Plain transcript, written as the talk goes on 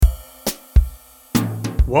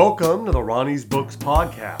Welcome to the Ronnie's Books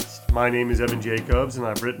podcast. My name is Evan Jacobs, and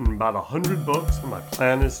I've written about 100 books, and my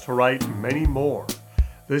plan is to write many more.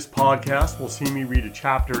 This podcast will see me read a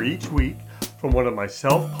chapter each week from one of my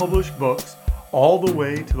self-published books all the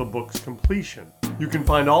way to the book's completion. You can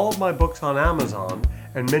find all of my books on Amazon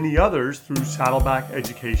and many others through Saddleback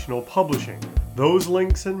Educational Publishing. Those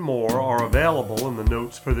links and more are available in the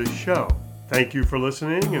notes for this show. Thank you for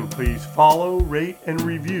listening, and please follow, rate, and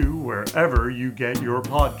review wherever you get your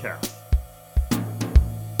podcasts.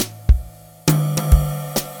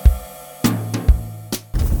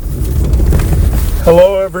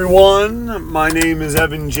 Hello everyone, my name is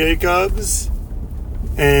Evan Jacobs,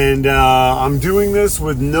 and I'm doing this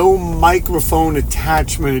with no microphone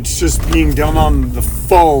attachment. It's just being done on the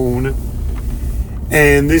phone.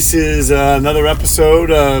 And this is another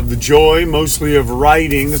episode of The Joy, mostly of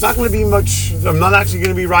writing. There's not going to be much, I'm not actually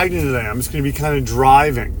going to be writing today. I'm just going to be kind of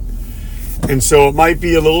driving. And so it might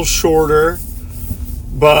be a little shorter,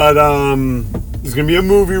 but there's going to be a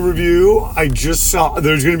movie review. There's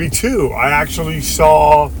going to be two. I actually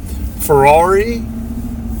saw Ferrari,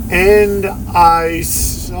 and I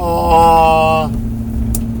saw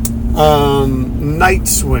Night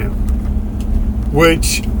Swim,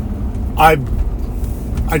 which I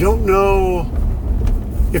don't know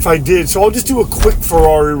if I did, so I'll just do a quick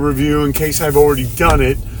Ferrari review in case I've already done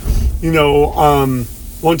it.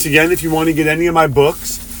 Once again, if you want to get any of my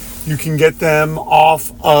books, you can get them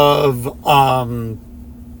off of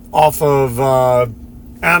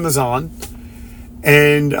Amazon,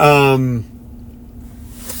 and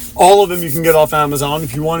all of them you can get off Amazon.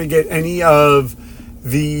 If you want to get any of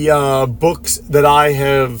the books that I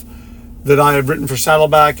have written for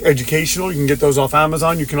Saddleback Educational, you can get those off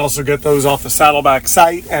Amazon. You can also get those off the Saddleback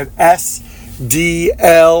site at sdlback.com,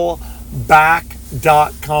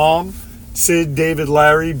 Sid David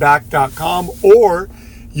Larry back.com, or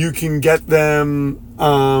you can get them,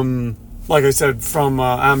 like I said, from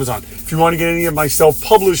Amazon. If you want to get any of my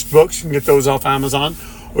self-published books, you can get those off Amazon,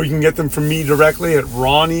 or you can get them from me directly at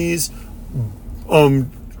Ronnie's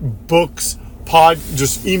Books Pod.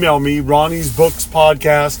 Just email me, Ronnie's Books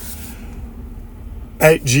Podcast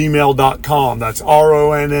 @gmail.com. That's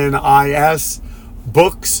RONNIS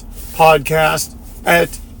Books Podcast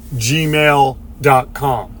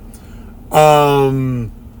 @gmail.com.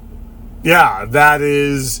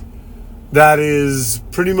 That is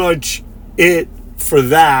pretty much it for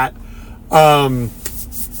that. Wanted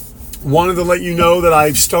to let you know that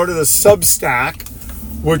I've started a Substack,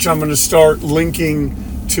 which I'm going to start linking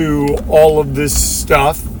to all of this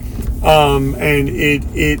stuff, and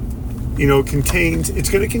it's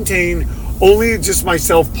going to contain only just my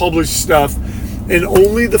self-published stuff and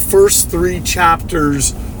only the first 3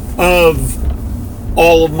 chapters of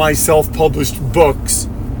all of my self-published books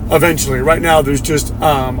eventually. Right now there's just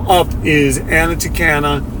up is Anna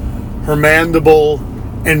Takana, Hermandible,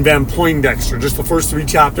 and Van Poindexter, just the first 3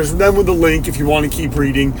 chapters, and then with the link, if you want to keep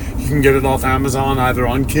reading, you can get it off Amazon, either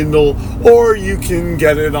on Kindle, or you can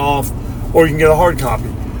get a hard copy.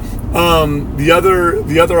 The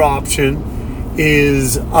other option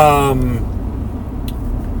is,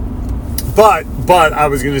 but I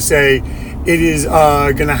was going to say, it is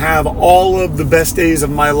going to have all of the Best Days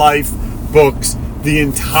of My Life books, the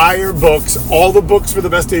entire books, all the books for the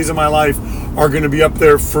Best Days of My Life are going to be up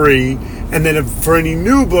there free. And then for any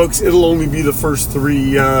new books, it'll only be the first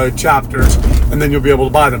 3 chapters, and then you'll be able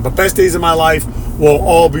to buy them. But Best Days of My Life will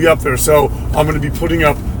all be up there. So I'm going to be putting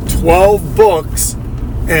up 12 books,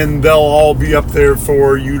 and they'll all be up there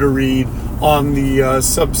for you to read on the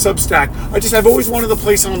Substack. I've always wanted a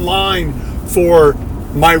place online for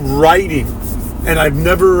my writing, and I've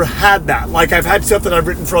never had that. Like, I've had stuff that I've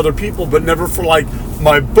written for other people, but never for like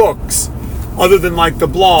my books, other than like the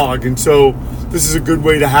blog. And so this is a good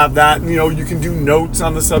way to have that. And, you can do notes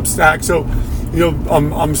on the Substack. So,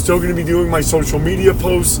 I'm still going to be doing my social media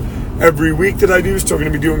posts every week that I do. Still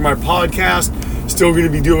going to be doing my podcast. Still going to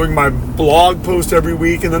be doing my blog post every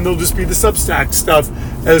week. And then there'll just be the Substack stuff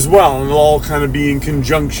as well. And it'll all kind of be in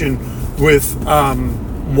conjunction with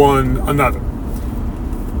one another.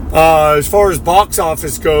 As far as box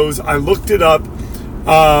office goes, I looked it up.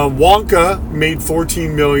 Wonka made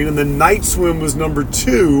 $14 million, and then Night Swim was number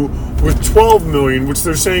 2 with $12 million, which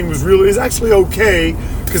they're saying is actually okay,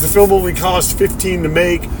 because the film only cost $15 to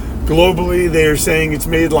make. Globally, they're saying it's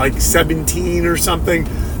made like 17 or something,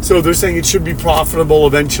 so they're saying it should be profitable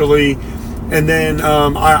eventually. And then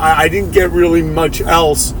I didn't get really much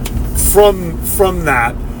else from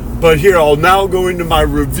that, but here I'll now go into my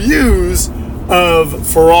reviews of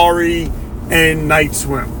Ferrari and Night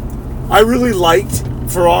Swim. I really liked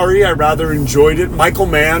Ferrari. I rather enjoyed it. Michael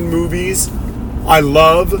Mann movies I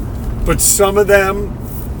love, but some of them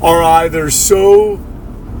are either so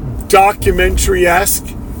documentary-esque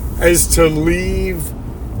as to leave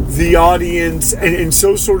the audience and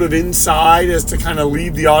so sort of inside as to kind of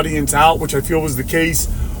leave the audience out, which I feel was the case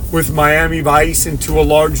with Miami Vice and to a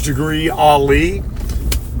large degree Ali.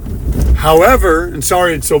 However, and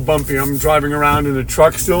sorry it's so bumpy, I'm driving around in a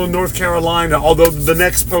truck still in North Carolina, although the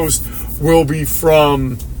next post will be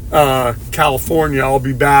from California. I'll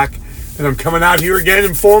be back, and I'm coming out here again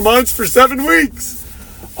in 4 months for 7 weeks.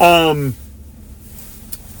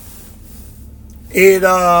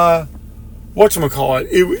 Whatchamacallit,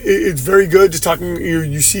 it's very good just talking.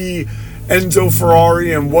 You see Enzo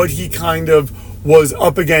Ferrari and what he kind of was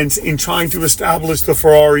up against in trying to establish the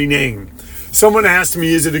Ferrari name. Someone asked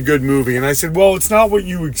me, is it a good movie? And I said, well, it's not what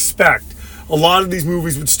you expect. A lot of these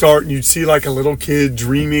movies would start and you'd see like a little kid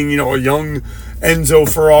dreaming, a young Enzo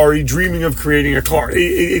Ferrari dreaming of creating a car.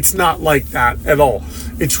 It's not like that at all.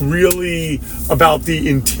 It's really about the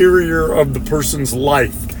interior of the person's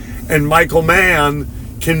life. And Michael Mann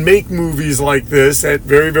can make movies like this at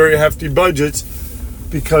very, very hefty budgets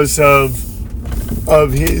because of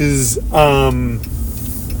his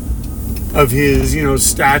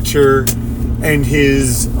stature and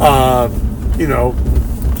his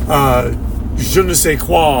je ne sais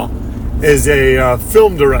quoi as a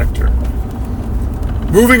film director.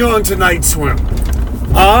 Moving on to Night Swim.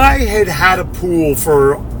 I had a pool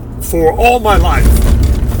for all my life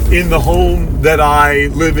in the home that I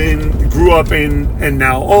live in, grew up in, and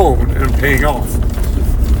now own, and I'm paying off.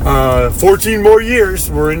 14 more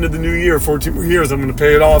years, we're into the new year, 14 more years, I'm going to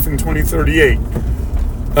pay it off in 2038.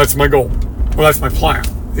 That's my goal. Well, that's my plan.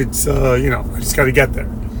 It's, I just got to get there.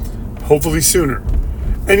 Hopefully sooner.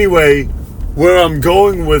 Anyway, where I'm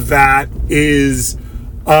going with that is,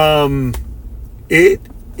 I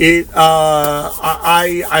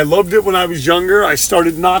loved it when I was younger. I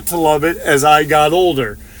started not to love it as I got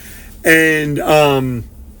older. And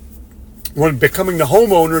when becoming the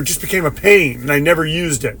homeowner, it just became a pain, and I never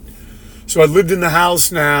used it. So I lived in the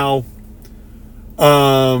house now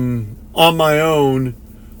on my own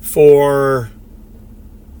for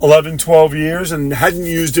 11, 12 years and hadn't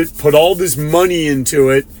used it, put all this money into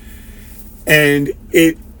it, and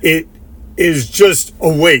it is just a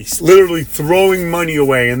waste, literally throwing money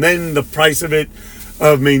away. And then the price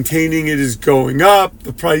of maintaining it is going up.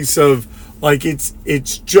 The price of,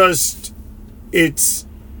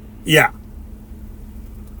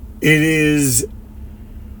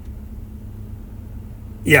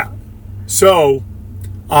 So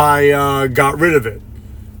I got rid of it.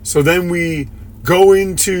 So then we go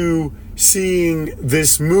into seeing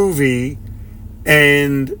this movie,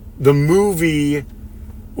 and the movie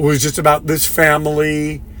was just about this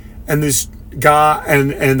family and this guy,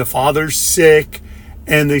 and the father's sick,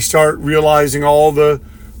 and they start realizing all the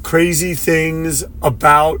crazy things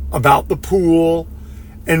about the pool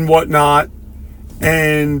and whatnot,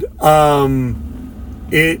 and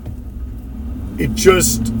it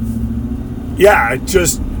just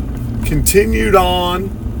continued on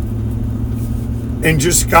and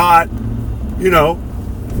just got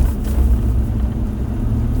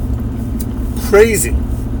crazy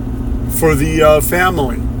for the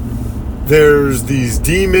family. There's these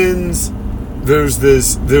demons, there's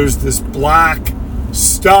this black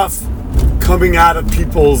stuff coming out of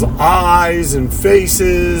people's eyes and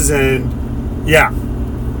faces, and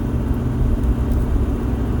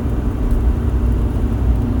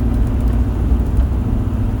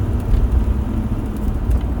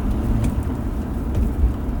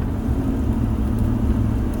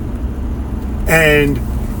and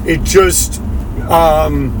it just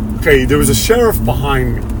there was a sheriff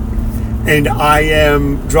behind me, and I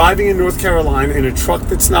am driving in North Carolina in a truck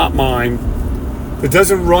that's not mine, that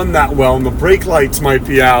doesn't run that well, and the brake lights might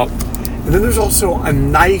be out. And then there's also a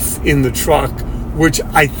knife in the truck, which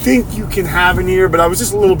I think you can have in here, but I was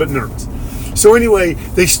just a little bit nervous. So anyway,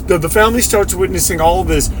 the family starts witnessing all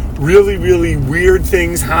this really, really weird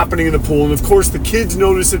things happening in the pool. And of course, the kids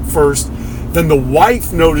notice it first. Then the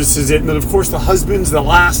wife notices it. And then, of course, the husband's the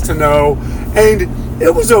last to know. And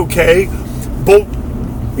it was okay. But,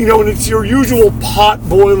 and it's your usual pot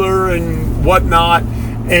boiler and whatnot.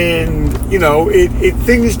 And,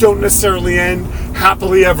 things don't necessarily end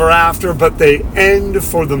happily ever after, but they end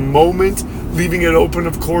for the moment, leaving it open,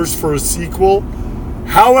 of course, for a sequel.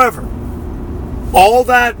 However, all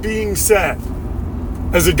that being said,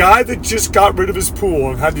 as a guy that just got rid of his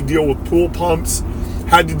pool and had to deal with pool pumps,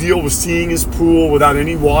 had to deal with seeing his pool without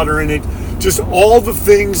any water in it, just all the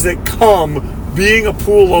things that come being a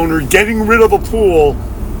pool owner, getting rid of a pool,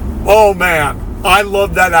 oh man, I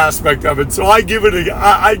love that aspect of it. So I give it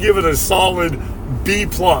a solid B+.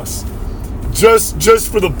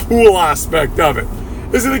 Just for the pool aspect of it.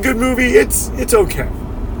 Is it a good movie? It's okay.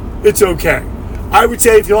 It's okay. I would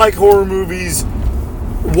say if you like horror movies,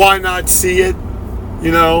 why not see it?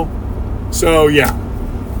 You know? So yeah.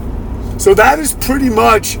 So that is pretty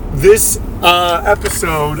much this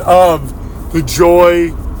episode of The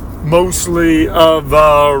Joy Mostly of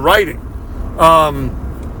Writing.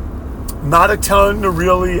 Not a ton to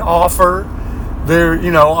really offer there.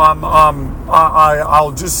 You know,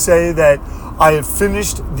 I'll just say that I have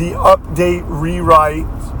finished the update rewrite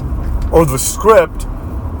or the script.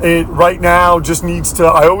 It right now just needs to,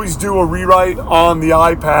 I always do a rewrite on the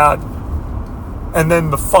iPad, and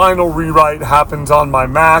then the final rewrite happens on my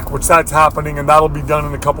Mac, which that's happening, and that'll be done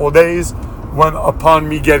in a couple of days upon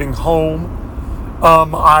me getting home.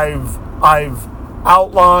 I've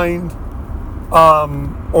outlined,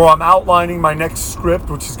 or I'm outlining my next script,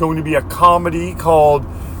 which is going to be a comedy called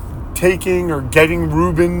Taking or Getting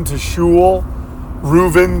Reuben to Shul,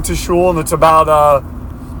 and it's about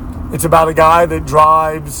a guy that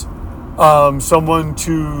drives someone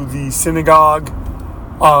to the synagogue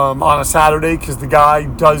on a Saturday because the guy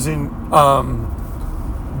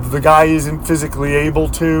isn't physically able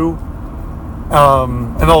to,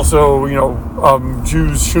 and also, you know,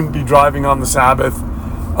 Jews shouldn't be driving on the Sabbath,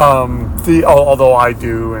 although I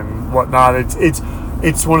do and whatnot. It's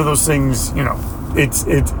one of those things, you know, it's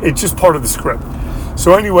just part of the script.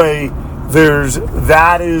 So anyway,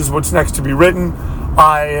 that is what's next to be written.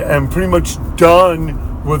 I am pretty much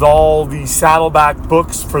done with all the Saddleback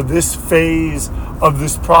books for this phase of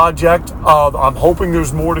this project. I'm hoping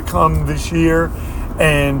there's more to come this year,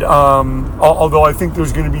 and although I think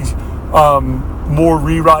there's going to be more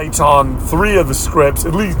rewrites on 3 of the scripts,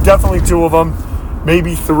 at least definitely 2 of them,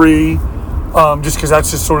 maybe 3, just because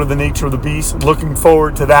that's just sort of the nature of the beast. Looking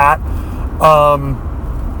forward to that.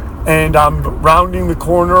 And I'm rounding the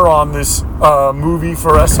corner on this movie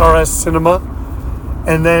for SRS Cinema.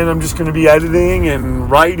 And then I'm just going to be editing and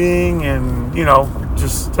writing and, you know,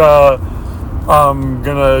 just I'm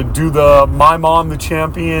going to do the My Mom the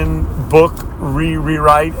Champion book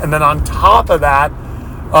rewrite. And then on top of that,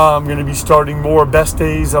 I'm going to be starting more Best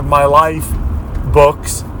Days of My Life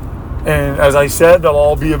books. And as I said, they'll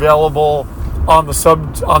all be available on the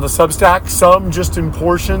Substack, some just in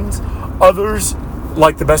portions, others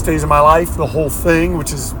like the Best Days of My Life, the whole thing,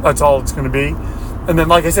 that's all it's going to be. And then,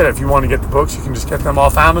 like I said, if you want to get the books, you can just get them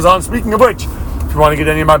off Amazon. Speaking of which, if you want to get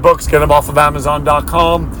any of my books, get them off of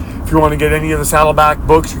Amazon.com. If you want to get any of the Saddleback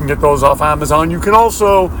books, you can get those off Amazon. You can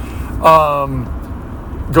also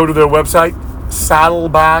go to their website,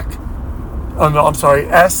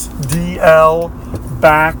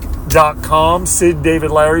 SDLback.com,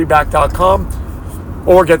 SidDavidLarryBack.com,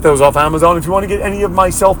 or get those off Amazon. If you want to get any of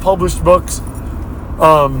my self-published books,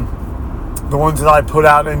 the ones that I put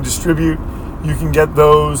out and distribute, you can get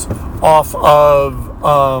those off of,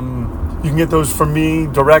 you can get those from me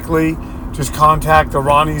directly. Just contact the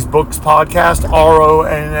Ronnie's Books Podcast,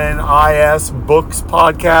 RONNIS Books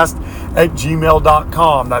Podcast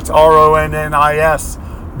 @gmail.com. That's RONNIS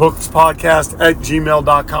Books Podcast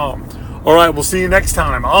 @gmail.com. All right, we'll see you next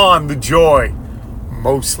time on The Joy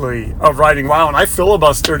Mostly of Writing. Wow, and I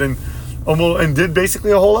filibustered and did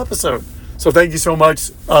basically a whole episode. So thank you so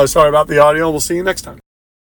much. Sorry about the audio. We'll see you next time.